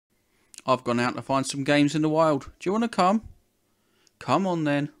I've gone out to find some games in the wild. Do you want to come? Come on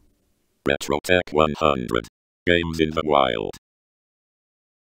then. Retrotech 100. Games in the wild.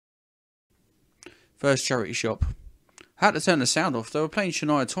 First charity shop. I had to turn the sound off. They were playing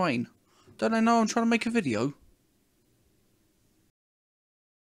Shania Twain. Don't they know I'm trying to make a video?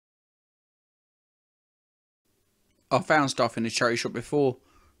 I found stuff in the charity shop before.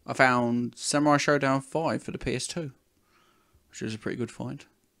 I found Samurai Showdown 5 for the PS2, which was a pretty good find.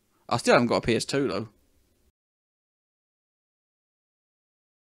 I still haven't got a PS2 though.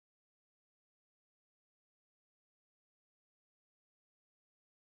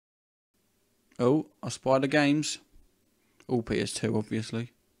 Oh, I spied the games. All PS2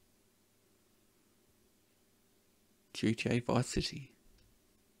 obviously. GTA Vice City.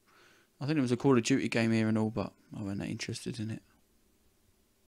 I think it was a Call of Duty game here and all, but I wasn't that interested in it.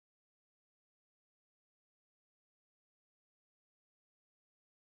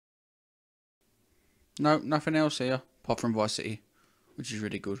 No, nothing else here, apart from Vice City, which is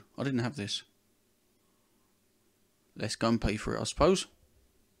really good. I didn't have this. Let's go and pay for it, I suppose.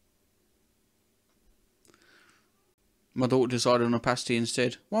 My daughter decided on a pasty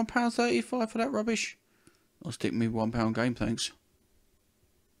instead. £1.35 for that rubbish. I'll stick me £1 game, thanks.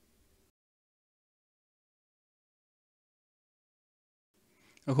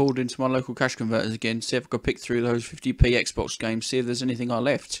 I called into my local cash converters again, see if I could pick through those 50p Xbox games, see if there's anything I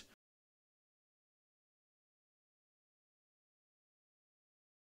left.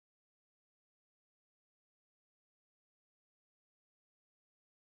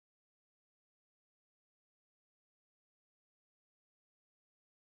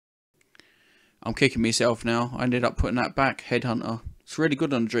 I'm kicking myself now. I ended up putting that back, Headhunter. It's really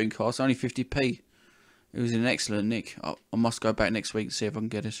good on the Dreamcast, only 50p. It was in excellent nick. I must go back next week and see if I can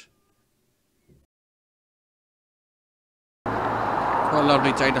get it. What a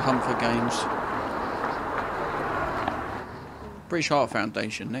lovely day to hunt for games. British Heart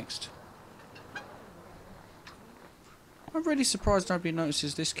Foundation next. I'm really surprised nobody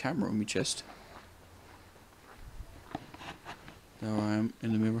notices this camera on my chest. There I am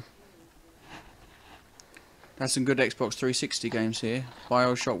in the mirror. That's some good Xbox 360 games here.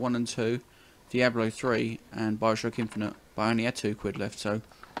 BioShock 1 and 2, Diablo 3 and BioShock Infinite. But I only had £2 left, so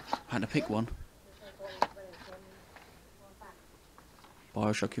I had to pick one.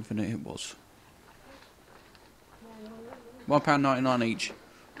 BioShock Infinite it was. £1.99 each.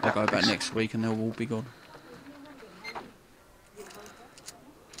 I'll go back next week and they'll all be gone.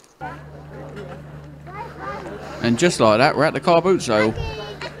 And just like that, we're at the Carboot sale.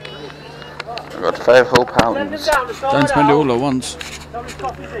 Got to pay £4. Don't spend it all at once.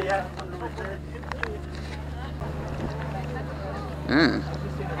 Mmm.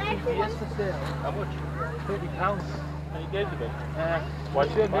 How much? £30. And you gave the bill? Why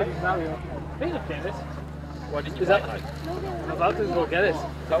did you buy it? I think I've paid it. Why didn't you buy it? I'm about to go get it.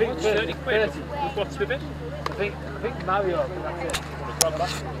 I think it's 30 quid. What's with it? I think Mario, that's it. Grab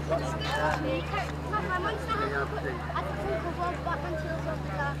that.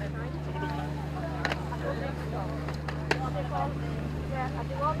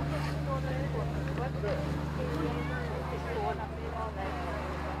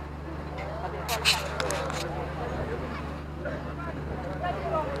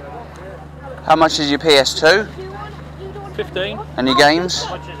 How much is your PS2? 15. And your games?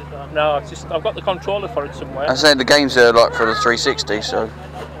 No, it's just I've got the controller for it somewhere. I say the games are like for the 360, so.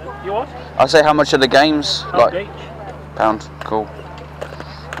 You what? I say how much are the games? Like like £1. Cool.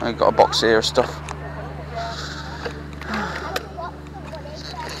 I got a box here of stuff.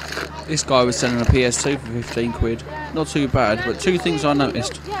 This guy was selling a PS2 for £15. Not too bad, but two things I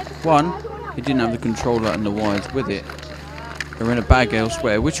noticed. One, he didn't have the controller and the wires with it. They were in a bag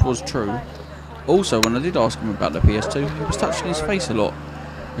elsewhere, which was true. Also, when I did ask him about the PS2, he was touching his face a lot.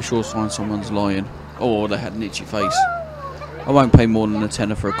 A sure sign someone's lying. Or they had an itchy face. I won't pay more than a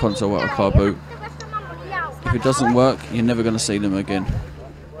tenner for a console out of Carboot. If it doesn't work, you're never going to see them again.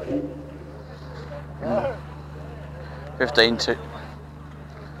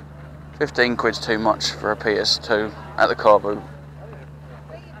 15 quid's too much for a PS2 at the Carboot.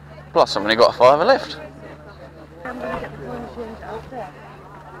 Plus, I've only got a £5 left. I'm going to get the phone changed out there.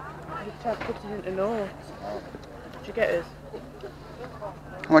 You tried to put it into notes. Did you get it?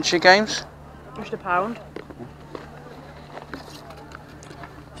 How much are your games? Just £1.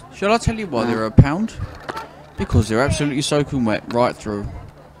 Shall I tell you why they're £1? Because they're absolutely soaking wet right through.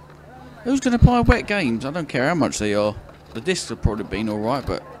 Who's going to buy wet games? I don't care how much they are. The discs have probably been alright,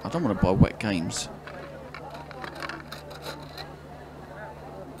 but I don't want to buy wet games.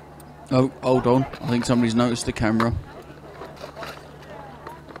 Oh, hold on. I think somebody's noticed the camera.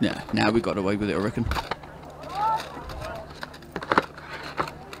 Yeah, now we got away with it, I reckon.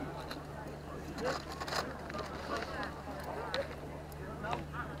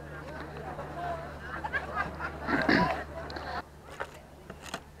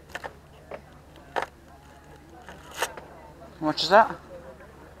 How much is that?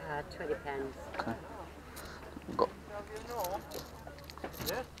 £20. Okay. Got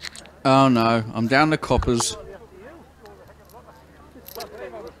Oh no, I'm down the coppers.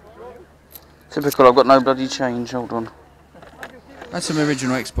 typical, I've got no bloody change, hold on. Had some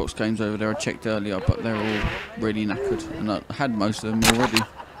original Xbox games over there I checked earlier, but they're all really knackered, and I had most of them already.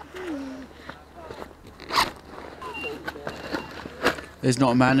 There's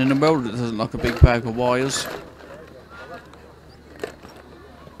not a man in the world that doesn't like a big bag of wires.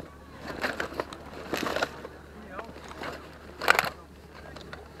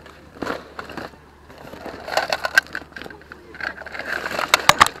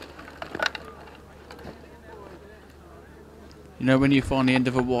 You know when you find the end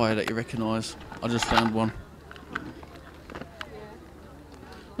of a wire that you recognise? I just found one.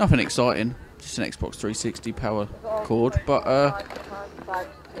 Nothing exciting, just an Xbox 360 power cord, but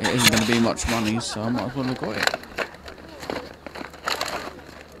it isn't going to be much money, so I might as well have got it.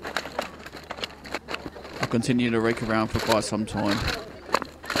 I'll continue to rake around for quite some time.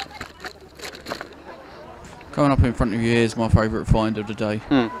 Coming up in front of you is my favourite find of the day.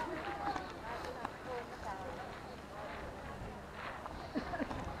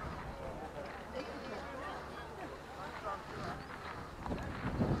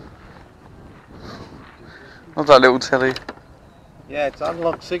 Love that little telly. Yeah, it's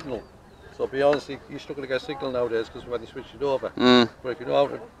analog signal. So be honest, you're still going to get signal nowadays because when you switch it over. But if you know how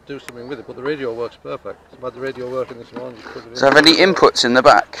to do something with it, but the radio works perfect. So I had the radio working this morning. Just put it in. Does it have any inputs in the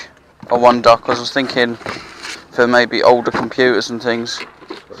back? I wonder, because I was thinking for maybe older computers and things.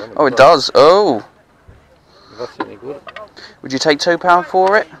 Oh, it does. Oh. If that's any good. Would you take £2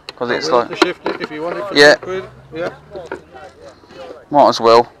 for it? Because it's Well, like. to shift it if you want it for Yeah. £2. Yeah. Might as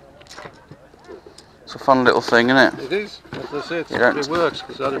well. It's a fun little thing, isn't it? It is. As I say, You it works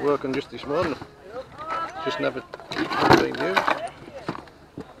because I had it working just this morning. Just never been used.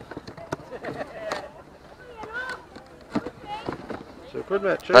 So good,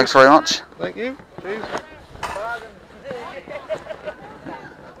 mate. Cheers. Thanks very much. Thank you. Cheers.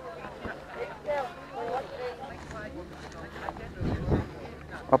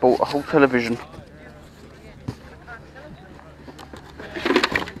 I bought a whole television.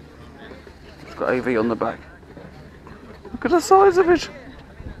 It's got AV on the back. Look at the size of it.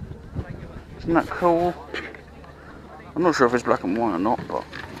 Isn't that cool? I'm not sure if it's black and white or not, but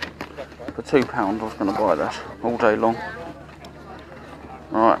for £2 I was going to buy that all day long.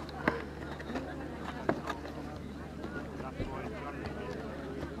 Alright.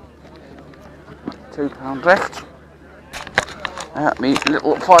 £2 left. At me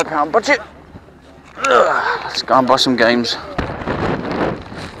little £5 budget. Let's go and buy some games.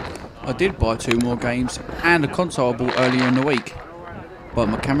 I did buy 2 more games and a console I bought earlier in the week, but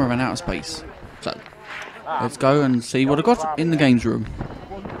my camera ran out of space. So, let's go and see what I got in the games room.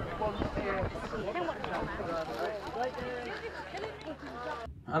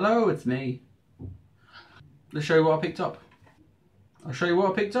 Hello, it's me. Let's show you what I picked up. I'll show you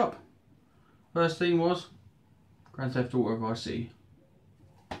what I picked up. First thing was Grand Theft Auto Vice City.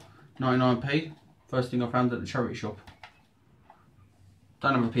 99p. First thing I found at the charity shop.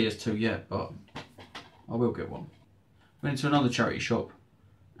 Don't have a PS2 yet, but I will get one. Went to another charity shop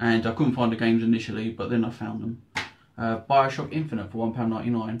and I couldn't find the games initially, but then I found them. Bioshock Infinite for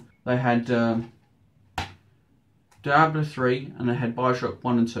 £1.99. They had Diablo 3 and they had Bioshock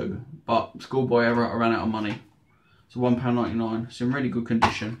 1 and 2, but schoolboy error, I ran out of money. So £1.99. It's in really good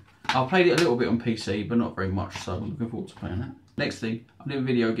condition. I played it a little bit on PC, but not very much, so I'm looking forward to playing it. Next thing, I did a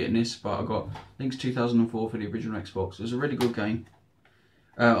video getting this, but I got, I think it's 2004 for the original Xbox. It was a really good game.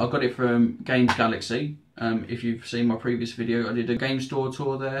 I got it from Games Galaxy. If you've seen my previous video, I did a game store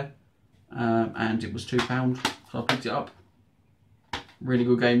tour there, and it was £2, so I picked it up. Really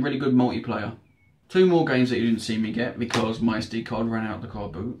good game, really good multiplayer. 2 more games that you didn't see me get because my SD card ran out of the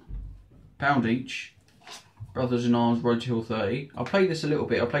Carboot. £1 each. Brothers in Arms Road to Hill 30. I played this a little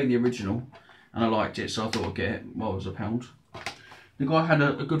bit. I played the original and I liked it, so I thought I'd get it while it was £1. The guy had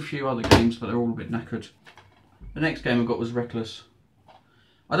a good few other games, but they're all a bit knackered. The next game I got was Reckless.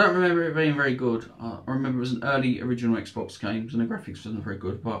 I don't remember it being very good. I remember it was an early original Xbox game and the graphics wasn't very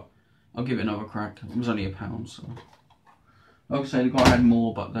good, but I'll give it another crack. It was only £1, so. Like I say, the guy had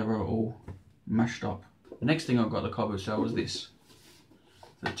more, but they were all mashed up. The next thing I got at the Carboot sale was this.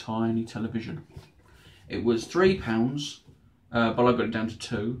 The tiny television. It was £3, but I got it down to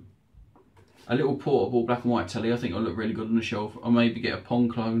 2. A little portable black and white telly, I think it'll look really good on the shelf. I'll maybe get a Pong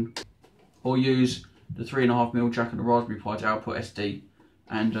clone, or use the 3.5mm jack and the Raspberry Pi to output SD,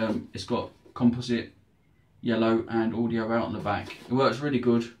 and it's got composite yellow and audio out on the back. It works really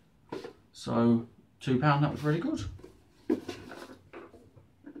good, so £2, that was really good.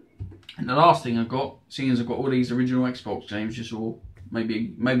 And the last thing I got, seeing as I've got all these original Xbox games you saw, maybe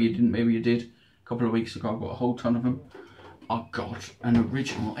you didn't, maybe you did, a couple of weeks ago, I got a whole ton of them. I got an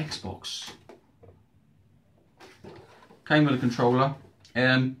original Xbox. Came with a controller,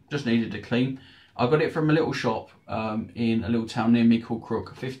 just needed to clean. I got it from a little shop in a little town near me called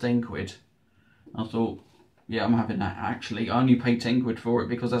Crook, 15 quid. I thought, yeah, I'm having that. Actually, I only paid 10 quid for it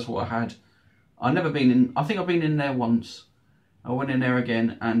because that's what I had. I've never been in, I think I've been in there once. I went in there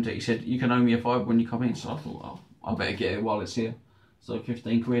again and he said, you can owe me a £5 when you come in. So I thought, oh, I better get it while it's here. So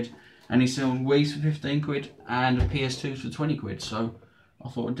 15 quid. And he's selling Wii's for 15 quid and a PS2 for 20 quid. So I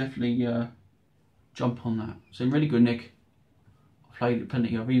thought I'd definitely jump on that. It's in really good nick. I've played it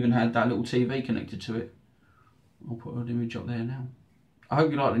plenty. I've even had that little TV connected to it. I'll put an image up there now. I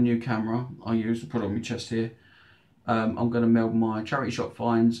hope you like the new camera I use to put on my chest here. I'm going to meld my charity shop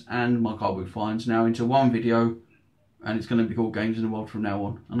finds and my Carboot finds now into one video, and it's going to be called Games in the Wild from now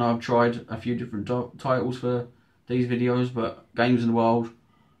on. I know I've tried a few different titles for these videos, but Games in the Wild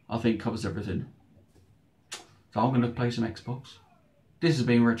I think covers everything. So I'm going to play some Xbox. This has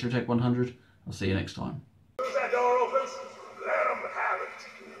been RetroTech 100. I'll see you next time.